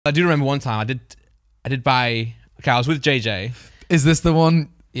I do remember one time I did buy. Okay, I was with JJ. Is this the one?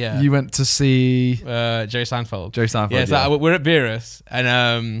 Yeah. You went to see Jerry Seinfeld. Jerry Seinfeld. Yeah, so we're at Beerus,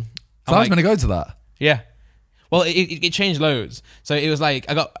 and so I was meant to go to that. Yeah. Well, it changed loads. So it was like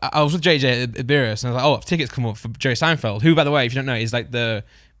I was with JJ at Beerus, and I was like, oh, tickets come up for Jerry Seinfeld, who, by the way, if you don't know, is like the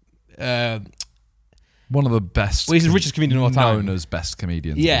one of the best. Well, he's the richest comedian of all time. Known as best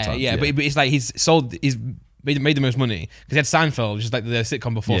comedians. Yeah, of all time. yeah. But it's like he's made the most money because he had Seinfeld, which is like the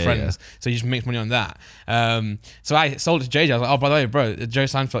sitcom before Friends. Yeah. So he just makes money on that. So I sold it to JJ. I was like, oh, by the way, bro, Jerry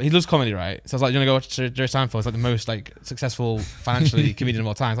Seinfeld, he loves comedy, right? So I was like, you want to go watch Jerry Seinfeld? It's like the most like successful financially comedian of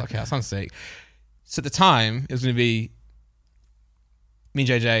all time. I was like, okay, that sounds sick. So at the time, it was going to be me and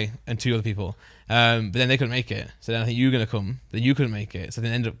JJ and 2 other people. But then they couldn't make it. So then I think you were going to come. Then you couldn't make it. So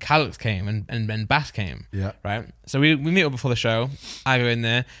then ended up Calix came and Bass came. Yeah. Right? So we meet up before the show. I go in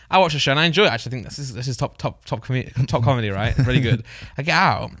there. I watch the show and I enjoy it. Actually, I think this is top comedy, right? Really good. I get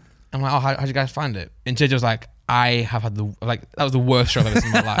out. I'm like, oh, how'd you guys find it? And JJ was like, I have had that was the worst show I've ever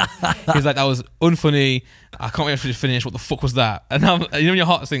seen in my life. He was like, that was unfunny. I can't wait for it to finish. What the fuck was that? And when your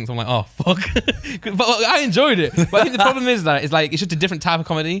heart sinks, I'm like, oh, fuck. But I enjoyed it. But I think the problem is that it's just a different type of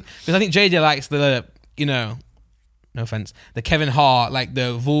comedy. Because I think JJ likes the, no offense, the Kevin Hart, like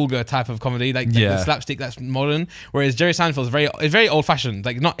the vulgar type of comedy, like the slapstick that's modern. Whereas Jerry Seinfeld is very old fashioned.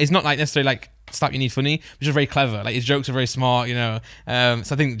 Like it's not like necessarily like slap you need funny, which is very clever. Like his jokes are very smart, So I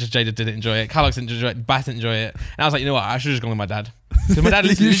think just Jada didn't enjoy it. Calix didn't enjoy it. Bass didn't enjoy it. And I was like, you know what? I should have just gone with my dad. Because my dad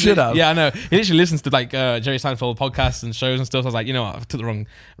you should have. Yeah, I know. He literally listens to like Jerry Seinfeld podcasts and shows and stuff. So I was like, you know what? I took the wrong.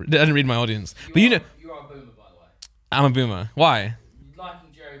 I didn't read my audience. You are a boomer, by the way. I'm a boomer. Why?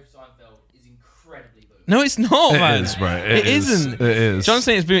 Liking Jerry Seinfeld is incredibly boomer. No, it's not, man. It is, bro. It isn't. It is. John's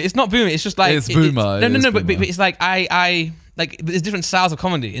saying it's boomer. It's not boomer. It's just like it's boomer. No. But it's like I like there's different styles of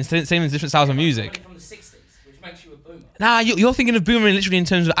comedy. And same as different styles of music. From the 60s, which makes you a boomer. Nah, you're thinking of boomer literally in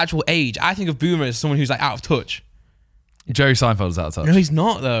terms of actual age. I think of boomer as someone who's like out of touch. Jerry Seinfeld's out of touch. No, he's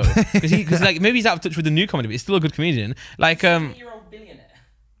not though. Because like maybe he's out of touch with the new comedy, but he's still a good comedian. Like 70-year-old billionaire.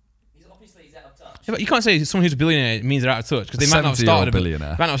 He's out of touch. Yeah, but you can't say someone who's a billionaire means they're out of touch because they might not have started a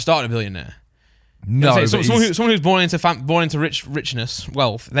billionaire. Might not have started a billionaire. No, but someone who's born into richness,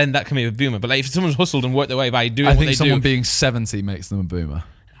 wealth, then that can be a boomer. But like if someone's hustled and worked their way by doing what they do, I think someone being 70 makes them a boomer.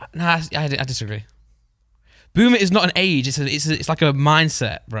 Nah, I disagree. Boomer is not an age; it's like a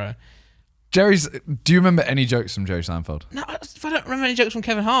mindset, bro. Do you remember any jokes from Jerry Seinfeld? No, if I don't remember any jokes from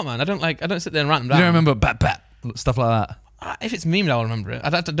Kevin Hart, man, I don't sit there and write them down. You don't remember bat stuff like that? If it's memed, I'll remember it. I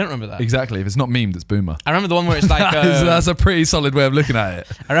don't remember that. Exactly. If it's not memed, it's boomer. I remember the one where it's like that's a pretty solid way of looking at it.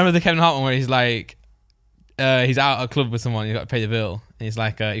 I remember the Kevin Hart one where he's like he's out at a club with someone, he's got to pay the bill, and he's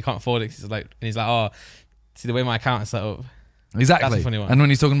like he can't afford it. He's like, oh, see the way my account is set up. Exactly. That's a funny one. And when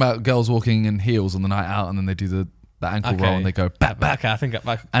he's talking about girls walking in heels on the night out, and then they do the ankle roll and they go back. Okay, I think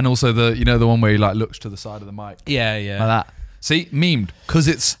back. And also the one where he like looks to the side of the mic. Yeah. Like that. See, memed because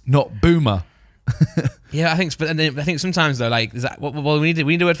it's not boomer. Yeah, I think. But I think sometimes though, like, is that well, we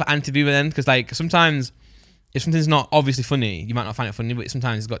need a word for anti-boomer then, because like sometimes if something's not obviously funny, you might not find it funny, but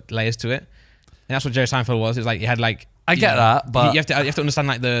sometimes it's got layers to it, and that's what Jerry Seinfeld was. It was like he had like. I get that, but you have to understand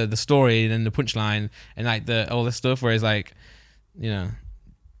like the story and the punchline and like all this stuff. Whereas like,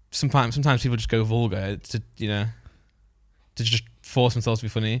 sometimes people just go vulgar to just force themselves to be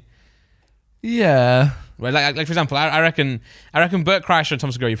funny. Yeah. Right, like for example, I reckon Bert Kreischer and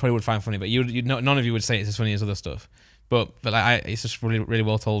Tom Segura you probably would find funny, but none of you would say it's as funny as other stuff. But like it's just really really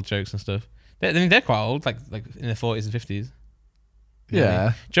well told jokes and stuff. They're quite old, like in their 40s and 50s.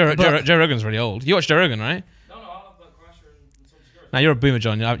 Yeah. Joe Rogan's really old. You watch Joe Rogan, right? No, I love Bert Kreischer and Tom Segura. Now you're a boomer,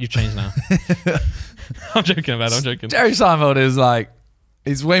 John. You've changed now. I'm joking about it. I'm joking. Jerry Seinfeld is like,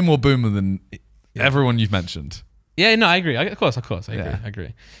 he's way more boomer than everyone you've mentioned. Yeah, no, I agree. Of course, I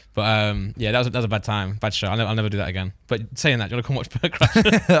agree. But that was a bad time, bad show. I'll never do that again. But saying that, do you want to come watch Bert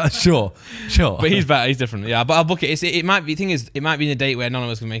Kreischer? Sure. But he's better. He's different. Yeah, but I'll book it. It might be. Thing is, it might be in a date where none of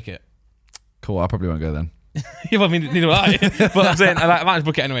us can make it. Cool. I probably won't go then. Yeah, well, neither will I. But I'm saying I might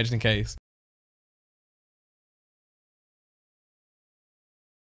book it anyway, just in case.